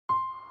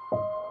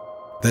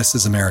This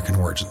is American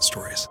Origin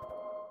Stories.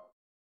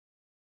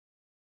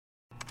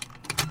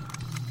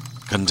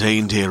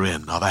 Contained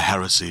herein are the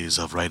heresies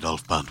of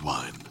Radolf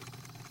Burntwine,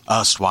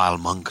 erstwhile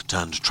monk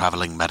turned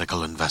traveling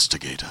medical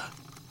investigator.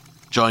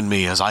 Join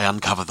me as I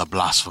uncover the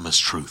blasphemous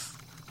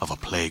truth of a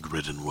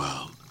plague-ridden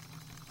world,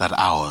 that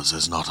ours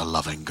is not a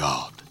loving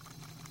God,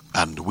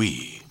 and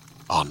we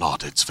are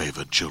not its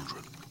favored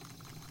children.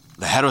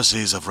 The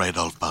heresies of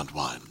Radolf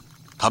Burntwine,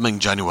 coming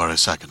January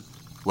 2nd,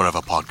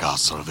 wherever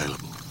podcasts are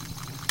available.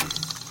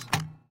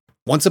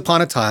 Once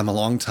upon a time, a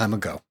long time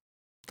ago,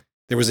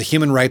 there was a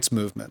human rights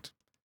movement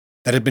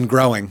that had been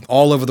growing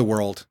all over the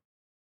world.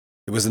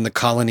 It was in the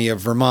colony of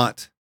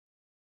Vermont.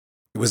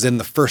 It was in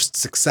the first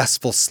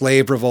successful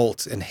slave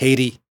revolt in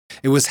Haiti.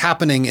 It was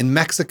happening in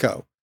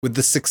Mexico with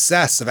the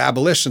success of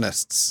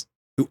abolitionists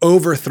who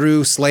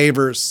overthrew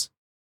slavers.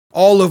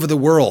 All over the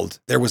world,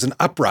 there was an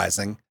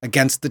uprising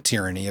against the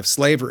tyranny of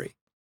slavery.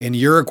 In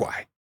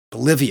Uruguay,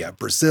 Bolivia,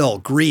 Brazil,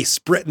 Greece,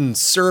 Britain,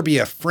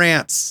 Serbia,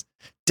 France,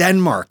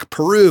 Denmark,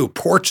 Peru,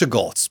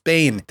 Portugal,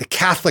 Spain, the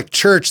Catholic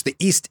Church, the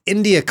East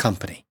India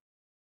Company,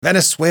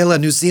 Venezuela,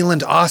 New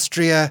Zealand,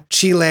 Austria,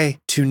 Chile,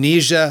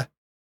 Tunisia,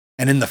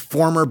 and in the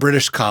former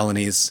British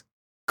colonies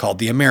called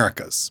the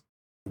Americas,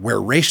 where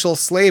racial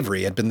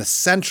slavery had been the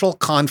central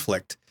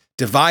conflict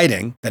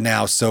dividing the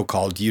now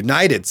so-called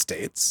United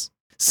States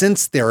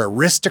since their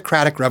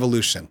aristocratic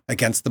revolution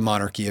against the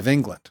monarchy of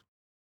England.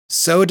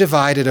 So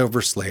divided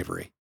over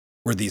slavery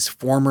were these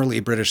formerly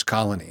British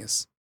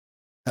colonies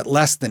that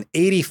less than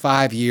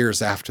 85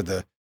 years after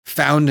the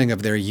founding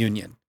of their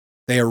union,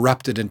 they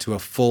erupted into a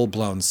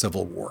full-blown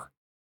civil war.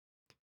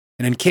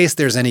 And in case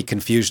there's any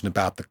confusion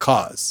about the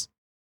cause,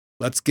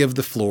 let's give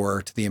the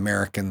floor to the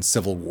American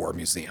Civil War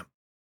Museum.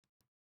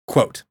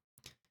 Quote,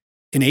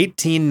 in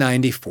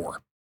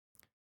 1894,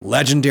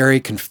 legendary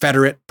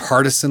Confederate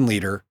partisan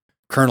leader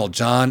Colonel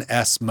John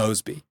S.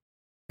 Mosby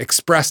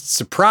expressed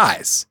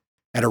surprise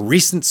at a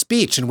recent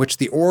speech in which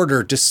the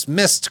orator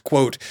dismissed,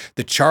 quote,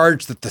 the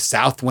charge that the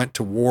South went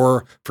to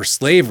war for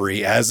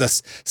slavery as a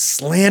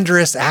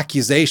slanderous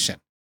accusation.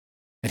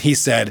 And he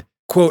said,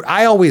 quote,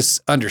 I always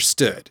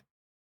understood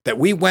that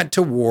we went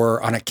to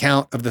war on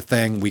account of the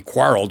thing we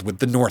quarreled with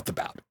the North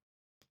about.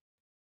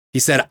 He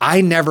said,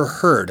 I never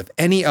heard of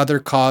any other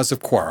cause of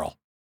quarrel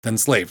than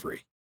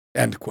slavery,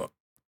 end quote.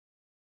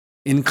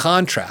 In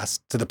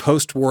contrast to the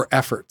post-war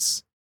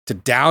efforts to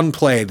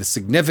downplay the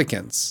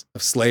significance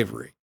of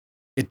slavery,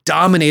 it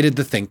dominated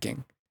the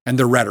thinking and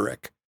the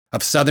rhetoric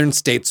of Southern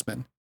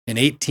statesmen in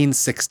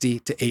 1860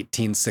 to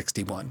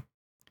 1861.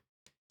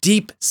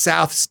 Deep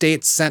South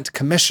states sent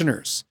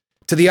commissioners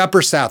to the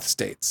Upper South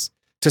states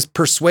to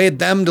persuade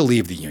them to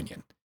leave the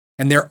Union,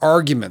 and their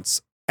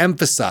arguments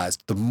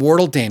emphasized the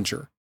mortal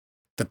danger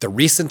that the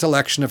recent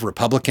election of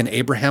Republican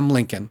Abraham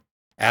Lincoln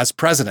as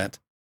president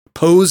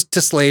posed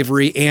to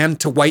slavery and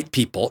to white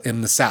people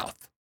in the South.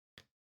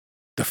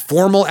 The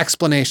formal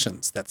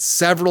explanations that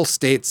several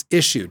states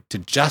issued to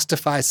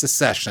justify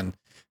secession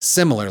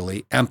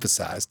similarly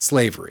emphasized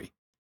slavery.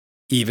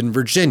 Even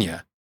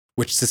Virginia,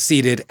 which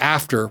seceded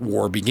after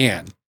war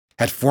began,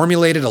 had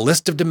formulated a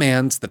list of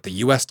demands that the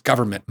U.S.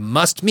 government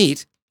must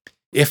meet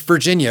if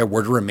Virginia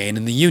were to remain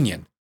in the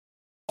Union,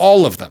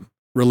 all of them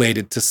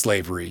related to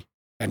slavery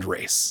and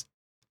race.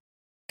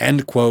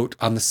 End quote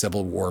on the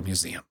Civil War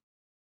Museum.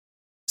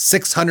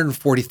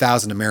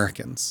 640,000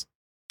 Americans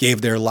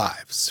gave their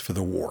lives for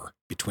the war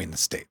between the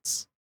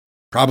states.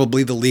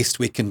 Probably the least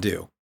we can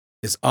do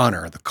is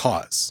honor the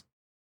cause.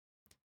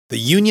 The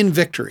Union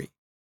victory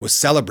was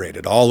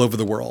celebrated all over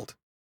the world,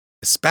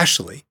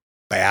 especially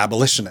by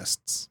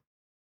abolitionists.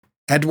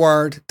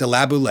 Edouard de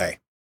La Boulaye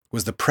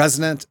was the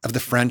president of the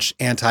French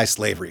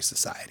Anti-Slavery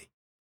Society,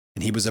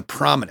 and he was a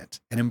prominent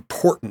and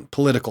important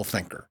political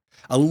thinker,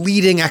 a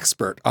leading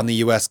expert on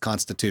the U.S.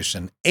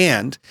 Constitution,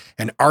 and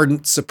an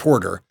ardent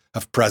supporter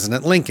of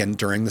President Lincoln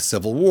during the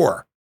Civil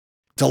War.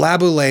 De La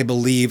Boulaye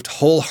believed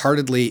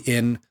wholeheartedly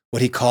in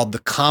what he called the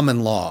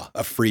common law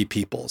of free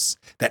peoples,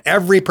 that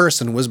every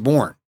person was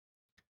born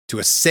to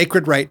a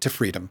sacred right to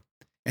freedom,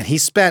 and he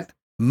spent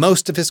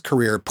most of his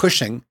career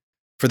pushing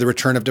for the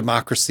return of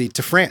democracy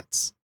to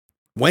France.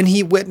 When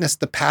he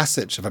witnessed the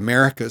passage of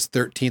America's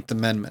 13th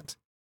Amendment,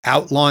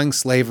 outlawing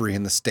slavery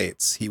in the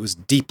States, he was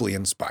deeply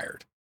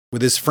inspired.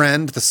 With his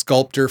friend, the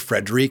sculptor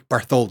Frédéric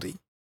Bartholdi,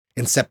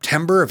 in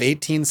September of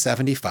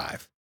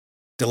 1875,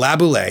 de La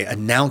Boulaye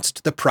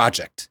announced the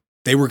project.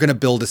 They were going to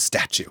build a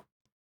statue.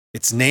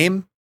 Its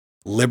name,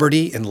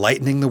 Liberty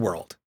Enlightening the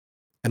World.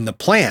 And the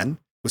plan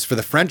was for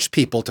the French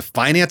people to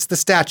finance the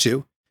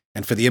statue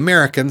and for the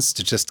Americans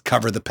to just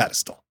cover the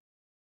pedestal.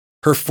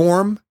 Her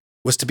form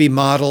was to be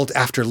modeled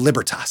after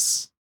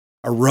Libertas,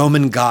 a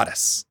Roman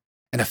goddess,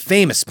 and a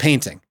famous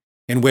painting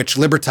in which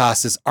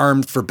Libertas is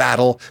armed for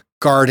battle,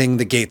 guarding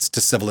the gates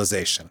to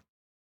civilization.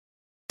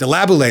 De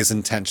La Boulay's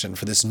intention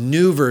for this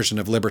new version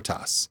of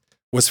Libertas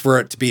was for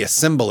it to be a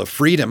symbol of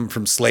freedom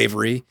from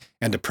slavery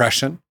and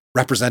oppression,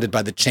 represented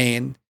by the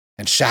chain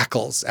and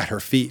shackles at her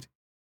feet,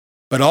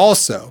 but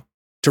also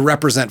to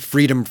represent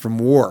freedom from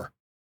war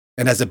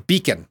and as a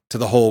beacon to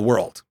the whole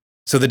world,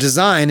 So the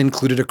design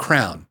included a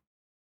crown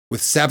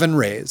with 7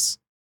 rays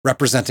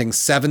representing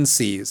 7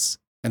 seas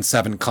and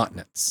 7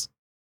 continents.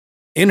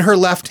 In her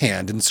left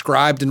hand,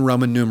 inscribed in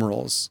Roman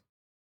numerals,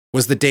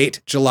 was the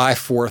date July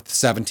 4th,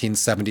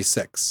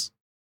 1776,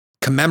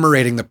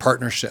 commemorating the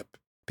partnership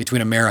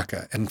between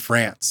America and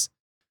France,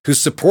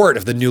 whose support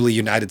of the newly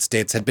United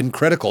States had been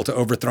critical to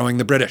overthrowing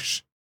the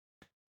British.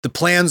 The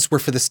plans were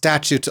for the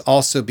statue to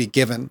also be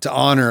given to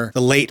honor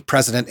the late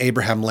President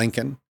Abraham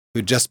Lincoln,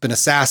 who'd just been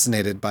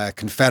assassinated by a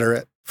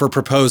Confederate for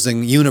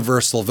proposing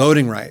universal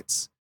voting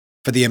rights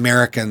for the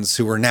Americans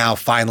who were now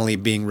finally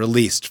being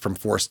released from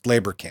forced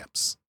labor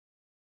camps.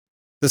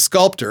 The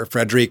sculptor,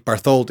 Frederic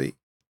Bartholdi,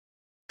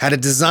 had a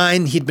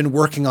design he'd been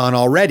working on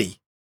already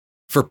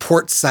for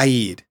Port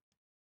Said,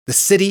 the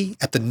city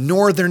at the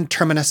northern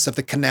terminus of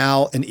the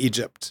canal in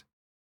Egypt.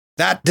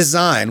 That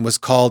design was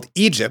called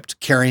Egypt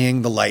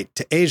Carrying the Light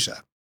to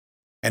Asia,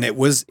 and it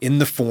was in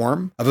the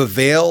form of a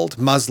veiled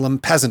Muslim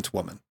peasant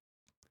woman.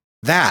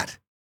 That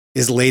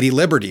is Lady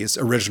Liberty's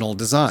original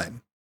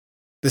design.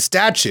 The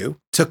statue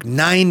took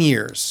 9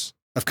 years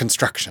of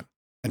construction,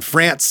 and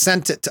France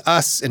sent it to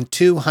us in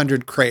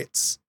 200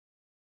 crates.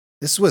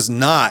 This was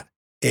not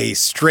a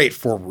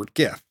straightforward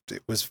gift.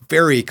 It was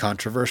very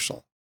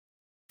controversial.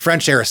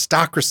 French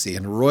aristocracy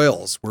and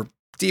royals were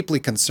deeply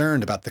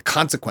concerned about the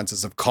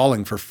consequences of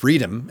calling for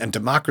freedom and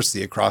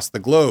democracy across the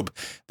globe.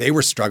 They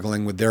were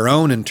struggling with their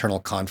own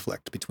internal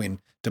conflict between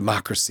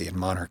democracy and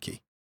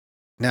monarchy.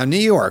 Now, New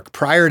York,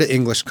 prior to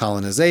English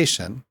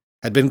colonization,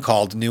 had been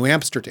called New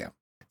Amsterdam,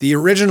 the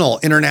original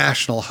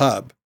international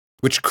hub,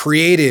 which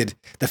created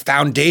the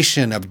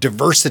foundation of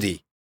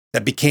diversity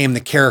that became the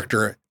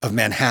character of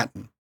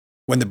Manhattan.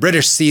 When the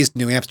British seized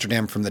New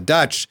Amsterdam from the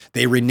Dutch,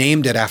 they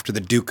renamed it after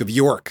the Duke of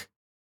York,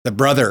 the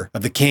brother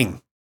of the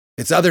king.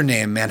 Its other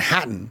name,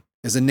 Manhattan,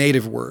 is a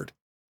native word.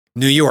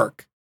 New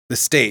York, the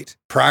state,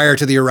 prior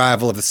to the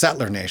arrival of the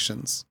settler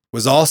nations,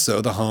 was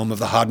also the home of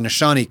the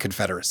Haudenosaunee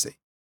Confederacy,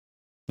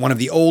 one of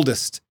the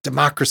oldest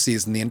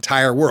democracies in the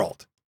entire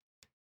world.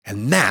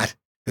 And that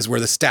is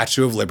where the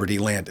Statue of Liberty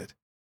landed.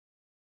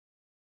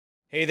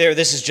 Hey there,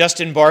 this is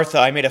Justin Bartha.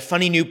 I made a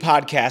funny new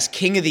podcast,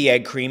 King of the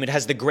Egg Cream. It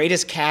has the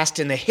greatest cast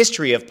in the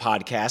history of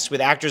podcasts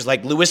with actors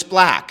like Louis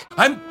Black,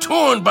 I'm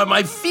torn by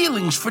my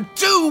feelings for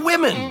 2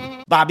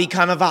 women. Bobby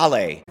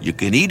Cannavale, You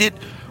can eat it,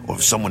 or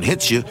if someone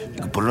hits you,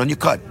 you can put it on your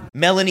cut.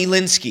 Melanie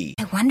Linsky,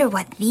 I wonder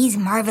what these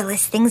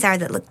marvelous things are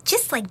that look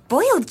just like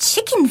boiled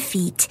chicken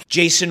feet.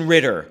 Jason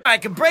Ritter, I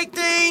can break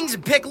things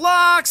and pick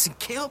locks and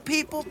kill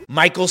people.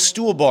 Michael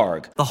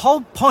Stuhlbarg, The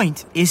whole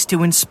point is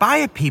to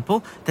inspire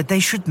people that they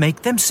should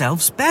make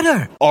themselves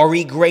better.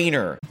 Ari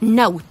Grainer,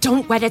 No,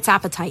 don't whet its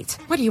appetite.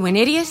 What are you, an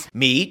idiot?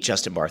 me,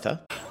 Justin Bartha,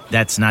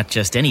 That's not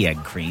just any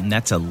egg cream,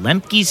 that's a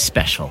Lemke's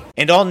special.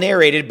 and all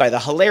narrated by the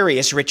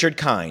hilarious Richard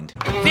Kind.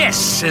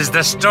 This is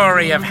the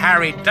story of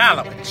Harry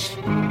Dalowitz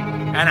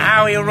and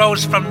how he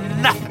rose from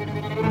nothing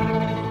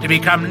to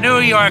become New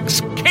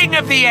York's King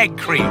of the Egg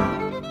Cream.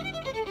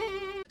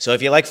 So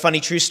if you like funny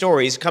true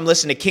stories, come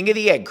listen to King of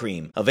the Egg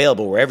Cream,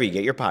 available wherever you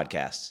get your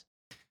podcasts.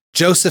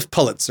 Joseph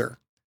Pulitzer,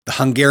 the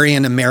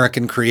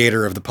Hungarian-American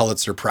creator of the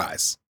Pulitzer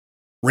Prize,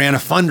 ran a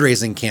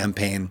fundraising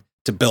campaign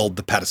to build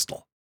the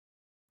pedestal.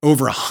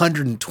 Over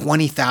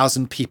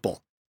 120,000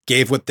 people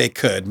gave what they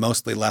could,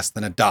 mostly less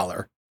than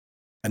 $1,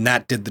 and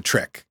that did the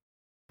trick.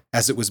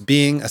 As it was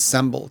being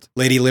assembled,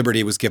 Lady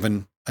Liberty was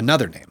given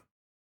another name,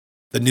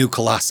 the New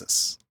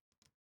Colossus.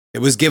 It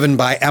was given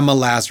by Emma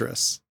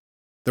Lazarus,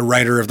 the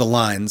writer of the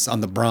lines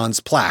on the bronze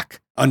plaque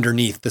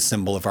underneath the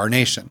symbol of our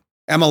nation.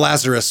 Emma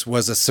Lazarus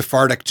was a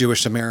Sephardic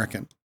Jewish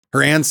American.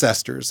 Her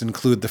ancestors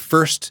include the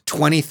first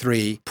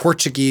 23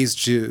 Portuguese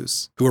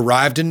Jews who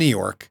arrived in New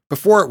York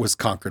before it was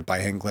conquered by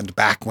England,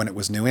 back when it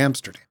was New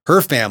Amsterdam.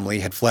 Her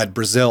family had fled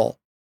Brazil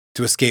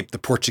to escape the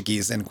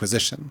Portuguese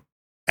Inquisition.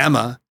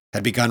 Emma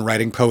had begun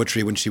writing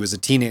poetry when she was a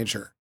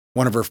teenager.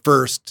 One of her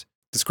first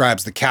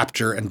describes the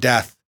capture and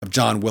death of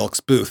John Wilkes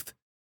Booth,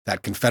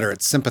 that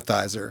Confederate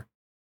sympathizer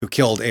who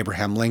killed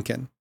Abraham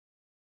Lincoln.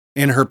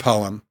 In her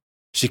poem,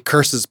 she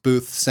curses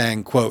Booth,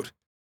 saying, quote,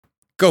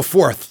 "Go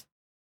forth,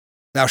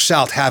 thou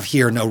shalt have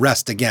here no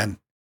rest again,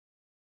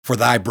 for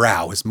thy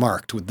brow is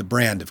marked with the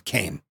brand of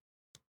Cain,"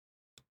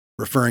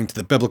 referring to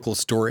the biblical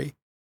story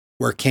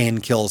where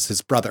Cain kills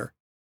his brother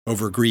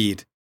over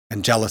greed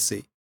and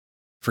jealousy,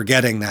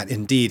 forgetting that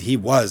indeed he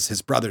was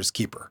his brother's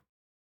keeper.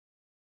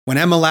 When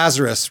Emma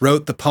Lazarus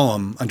wrote the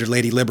poem under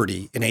Lady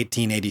Liberty in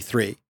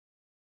 1883,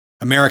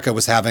 America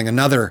was having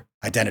another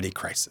identity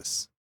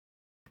crisis.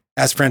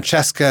 As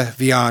Francesca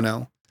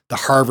Viano, the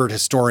Harvard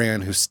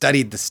historian who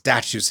studied the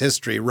statue's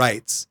history,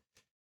 writes,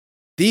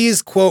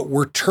 these, quote,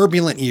 were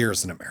turbulent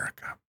years in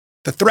America.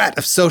 The threat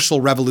of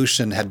social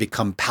revolution had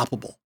become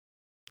palpable.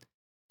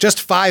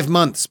 Just 5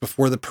 months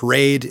before the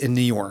parade in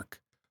New York,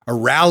 a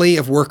rally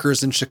of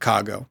workers in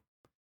Chicago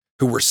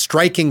who were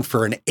striking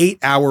for an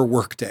 8-hour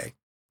workday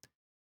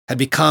had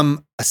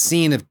become a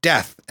scene of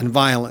death and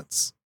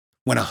violence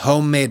when a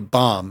homemade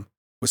bomb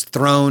was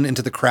thrown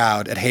into the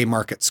crowd at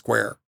Haymarket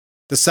Square.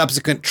 The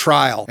subsequent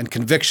trial and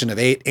conviction of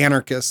 8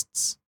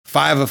 anarchists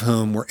 5 of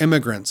whom were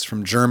immigrants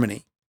from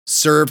Germany,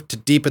 served to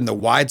deepen the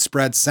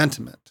widespread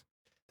sentiment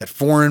that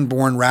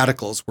foreign-born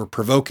radicals were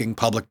provoking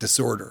public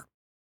disorder.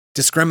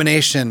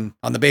 Discrimination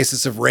on the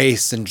basis of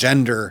race and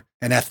gender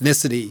and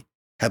ethnicity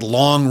had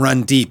long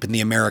run deep in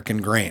the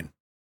American grain.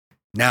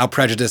 Now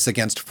prejudice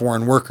against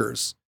foreign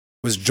workers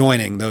was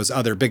joining those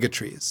other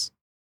bigotries.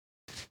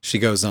 She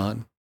goes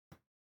on.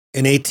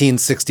 In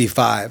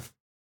 1865,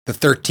 the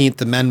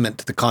 13th Amendment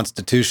to the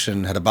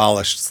Constitution had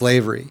abolished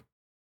slavery,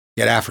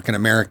 yet African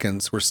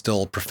Americans were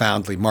still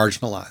profoundly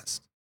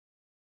marginalized.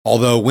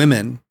 Although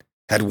women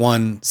had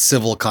won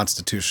civil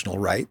constitutional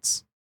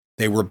rights,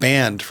 they were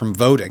banned from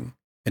voting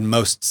in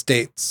most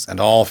states and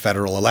all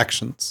federal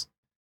elections.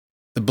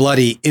 The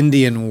bloody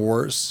Indian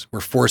Wars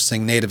were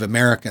forcing Native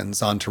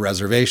Americans onto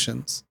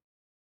reservations.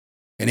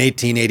 In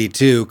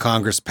 1882,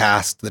 Congress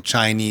passed the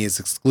Chinese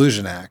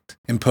Exclusion Act,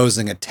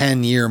 imposing a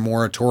 10-year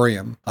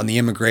moratorium on the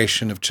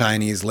immigration of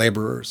Chinese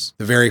laborers,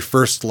 the very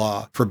first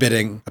law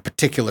forbidding a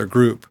particular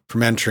group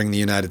from entering the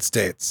United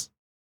States.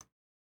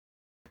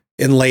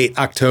 In late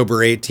October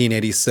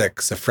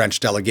 1886, a French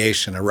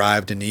delegation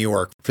arrived in New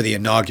York for the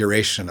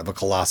inauguration of a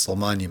colossal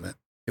monument.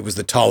 It was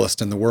the tallest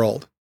in the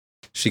world.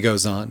 She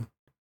goes on.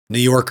 New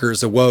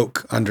Yorkers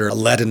awoke under a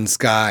leaden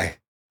sky.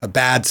 A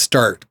bad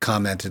start,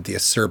 commented the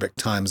acerbic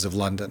Times of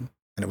London,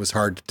 and it was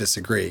hard to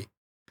disagree.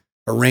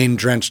 A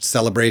rain-drenched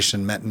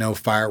celebration meant no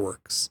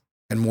fireworks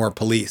and more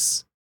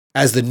police.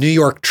 As the New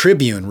York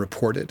Tribune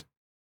reported,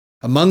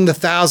 among the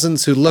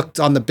thousands who looked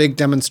on the big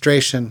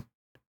demonstration,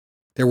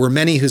 there were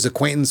many whose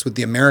acquaintance with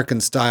the American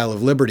style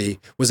of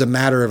liberty was a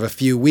matter of a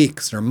few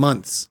weeks or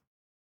months.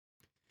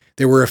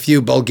 There were a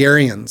few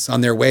Bulgarians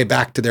on their way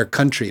back to their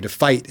country to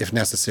fight, if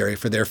necessary,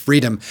 for their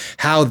freedom.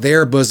 How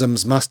their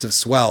bosoms must have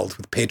swelled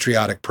with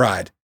patriotic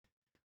pride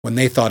when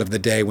they thought of the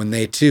day when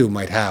they too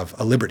might have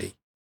a liberty.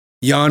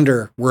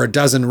 Yonder were a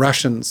dozen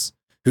Russians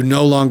who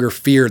no longer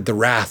feared the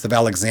wrath of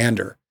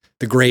Alexander,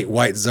 the great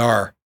white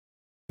Tsar.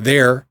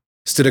 There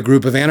stood a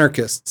group of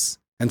anarchists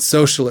and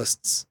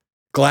socialists,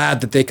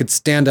 glad that they could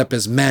stand up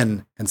as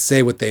men and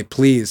say what they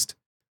pleased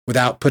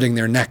without putting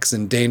their necks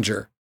in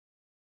danger.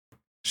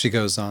 She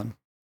goes on.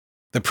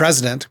 The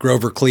president,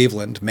 Grover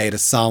Cleveland, made a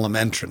solemn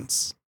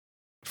entrance.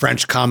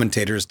 French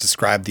commentators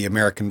described the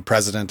American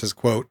president as,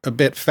 quote, a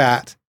bit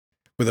fat,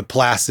 with a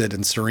placid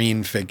and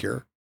serene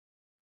figure.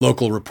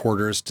 Local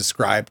reporters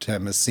described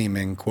him as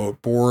seeming,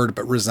 quote, bored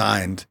but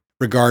resigned,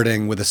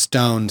 regarding with a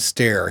stoned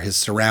stare his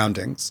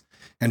surroundings,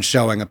 and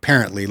showing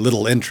apparently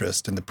little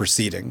interest in the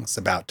proceedings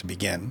about to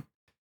begin.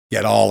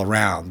 Yet all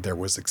around there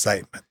was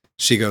excitement.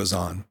 She goes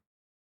on.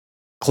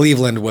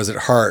 Cleveland was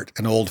at heart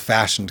an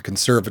old-fashioned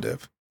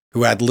conservative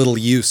who had little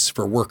use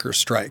for worker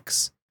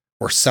strikes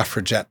or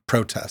suffragette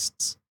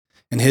protests.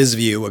 In his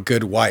view, a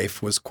good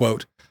wife was,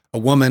 quote, a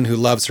woman who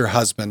loves her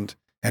husband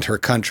and her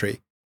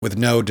country with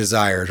no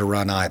desire to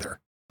run either.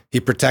 He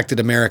protected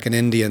American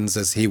Indians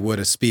as he would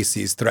a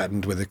species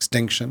threatened with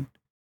extinction.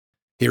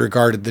 He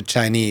regarded the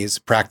Chinese,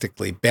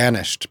 practically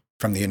banished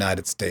from the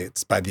United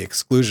States by the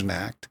Exclusion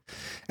Act,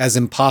 as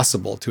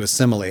impossible to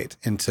assimilate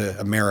into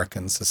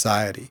American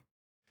society.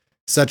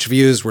 Such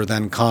views were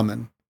then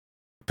common,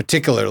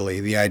 particularly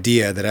the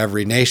idea that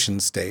every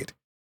nation-state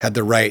had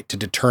the right to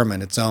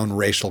determine its own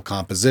racial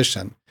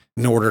composition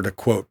in order to,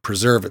 quote,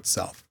 preserve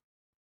itself.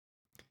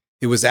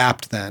 It was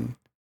apt, then,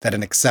 that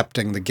in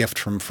accepting the gift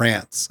from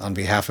France on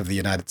behalf of the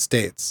United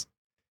States,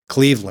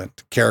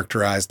 Cleveland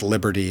characterized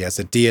liberty as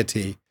a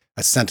deity,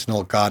 a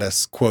sentinel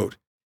goddess, quote,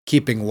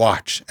 keeping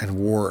watch and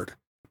ward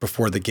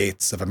before the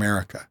gates of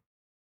America,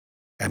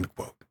 end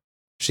quote.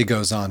 She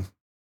goes on.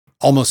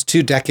 Almost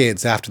 2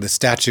 decades after the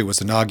statue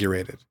was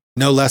inaugurated,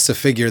 no less a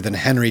figure than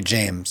Henry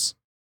James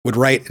would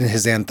write in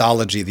his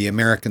anthology, The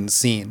American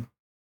Scene,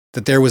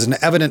 that there was an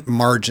evident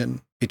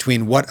margin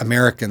between what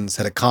Americans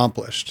had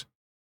accomplished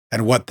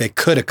and what they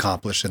could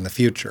accomplish in the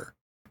future.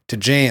 To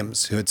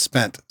James, who had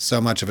spent so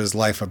much of his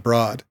life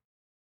abroad,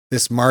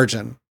 this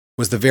margin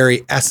was the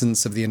very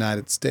essence of the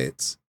United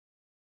States,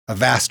 a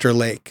vaster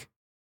lake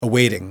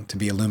awaiting to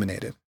be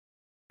illuminated.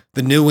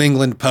 The New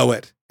England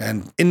poet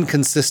and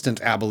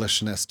inconsistent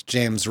abolitionist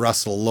James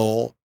Russell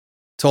Lowell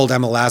told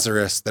Emma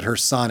Lazarus that her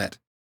sonnet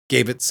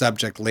gave its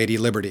subject Lady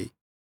Liberty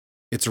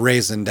its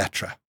raison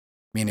d'etre,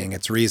 meaning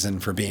its reason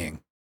for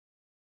being.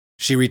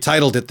 She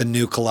retitled it The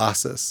New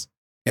Colossus,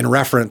 in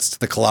reference to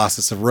the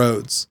Colossus of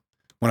Rhodes,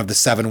 one of the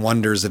 7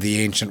 wonders of the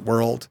ancient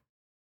world,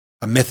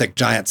 a mythic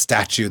giant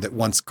statue that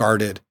once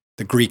guarded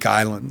the Greek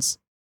islands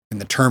in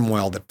the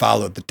turmoil that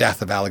followed the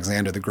death of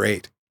Alexander the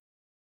Great.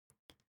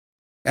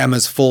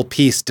 Emma's full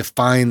piece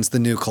defines the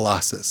new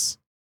Colossus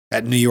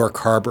at New York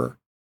Harbor,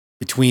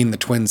 between the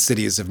twin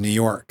cities of New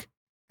York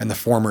and the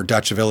former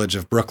Dutch village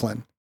of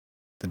Brooklyn,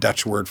 the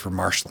Dutch word for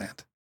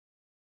marshland.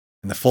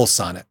 And the full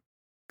sonnet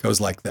goes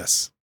like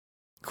this,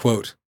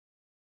 quote,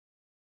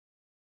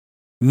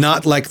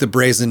 not like the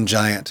brazen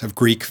giant of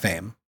Greek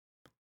fame,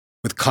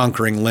 with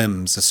conquering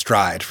limbs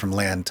astride from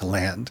land to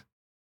land.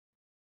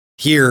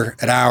 Here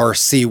at our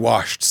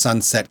sea-washed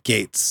sunset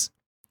gates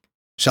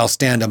shall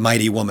stand a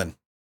mighty woman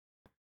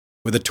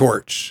with a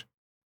torch,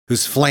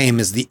 whose flame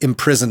is the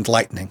imprisoned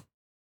lightning,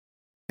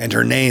 and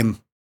her name,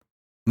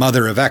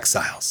 Mother of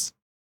Exiles.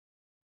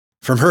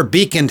 From her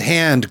beaconed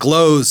hand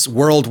glows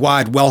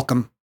worldwide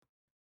welcome.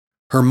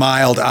 Her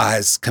mild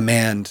eyes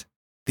command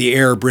the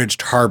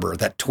air-bridged harbor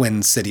that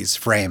twin cities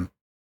frame.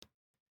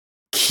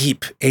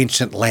 Keep,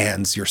 ancient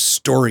lands, your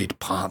storied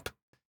pomp,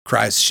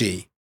 cries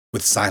she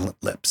with silent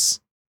lips.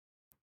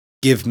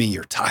 Give me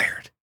your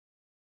tired,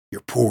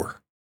 your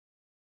poor,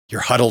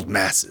 your huddled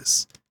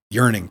masses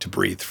yearning to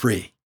breathe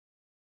free.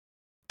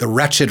 The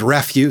wretched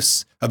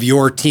refuse of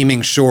your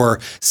teeming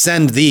shore,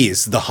 send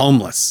these, the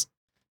homeless,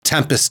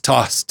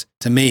 tempest-tossed,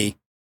 to me.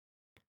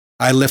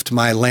 I lift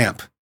my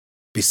lamp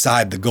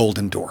beside the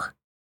golden door.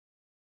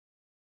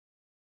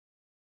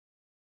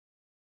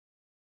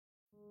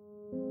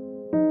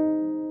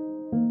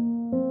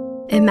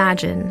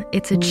 Imagine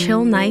it's a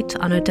chill night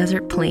on a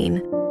desert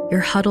plain. You're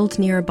huddled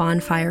near a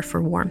bonfire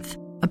for warmth.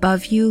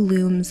 Above you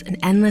looms an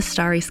endless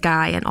starry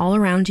sky, and all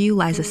around you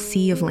lies a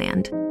sea of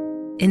land.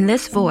 In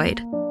this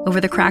void, over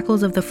the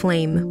crackles of the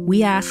flame,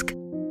 we ask,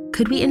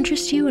 could we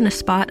interest you in a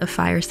spot of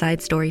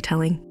fireside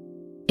storytelling?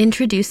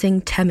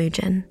 Introducing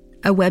Temujin,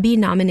 a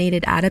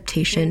Webby-nominated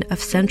adaptation of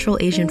Central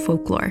Asian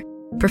folklore,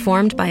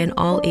 performed by an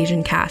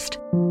all-Asian cast,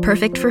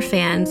 perfect for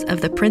fans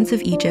of The Prince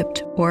of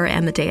Egypt or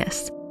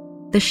Amadeus.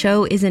 The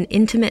show is an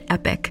intimate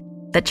epic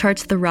that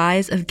charts the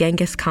rise of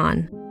Genghis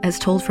Khan, as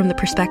told from the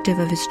perspective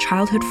of his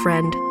childhood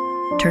friend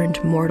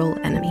turned mortal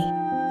enemy.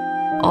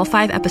 All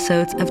 5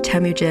 episodes of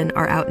Temujin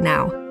are out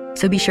now,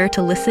 so be sure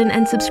to listen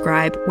and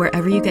subscribe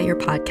wherever you get your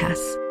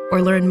podcasts,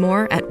 or learn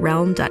more at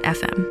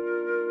realm.fm.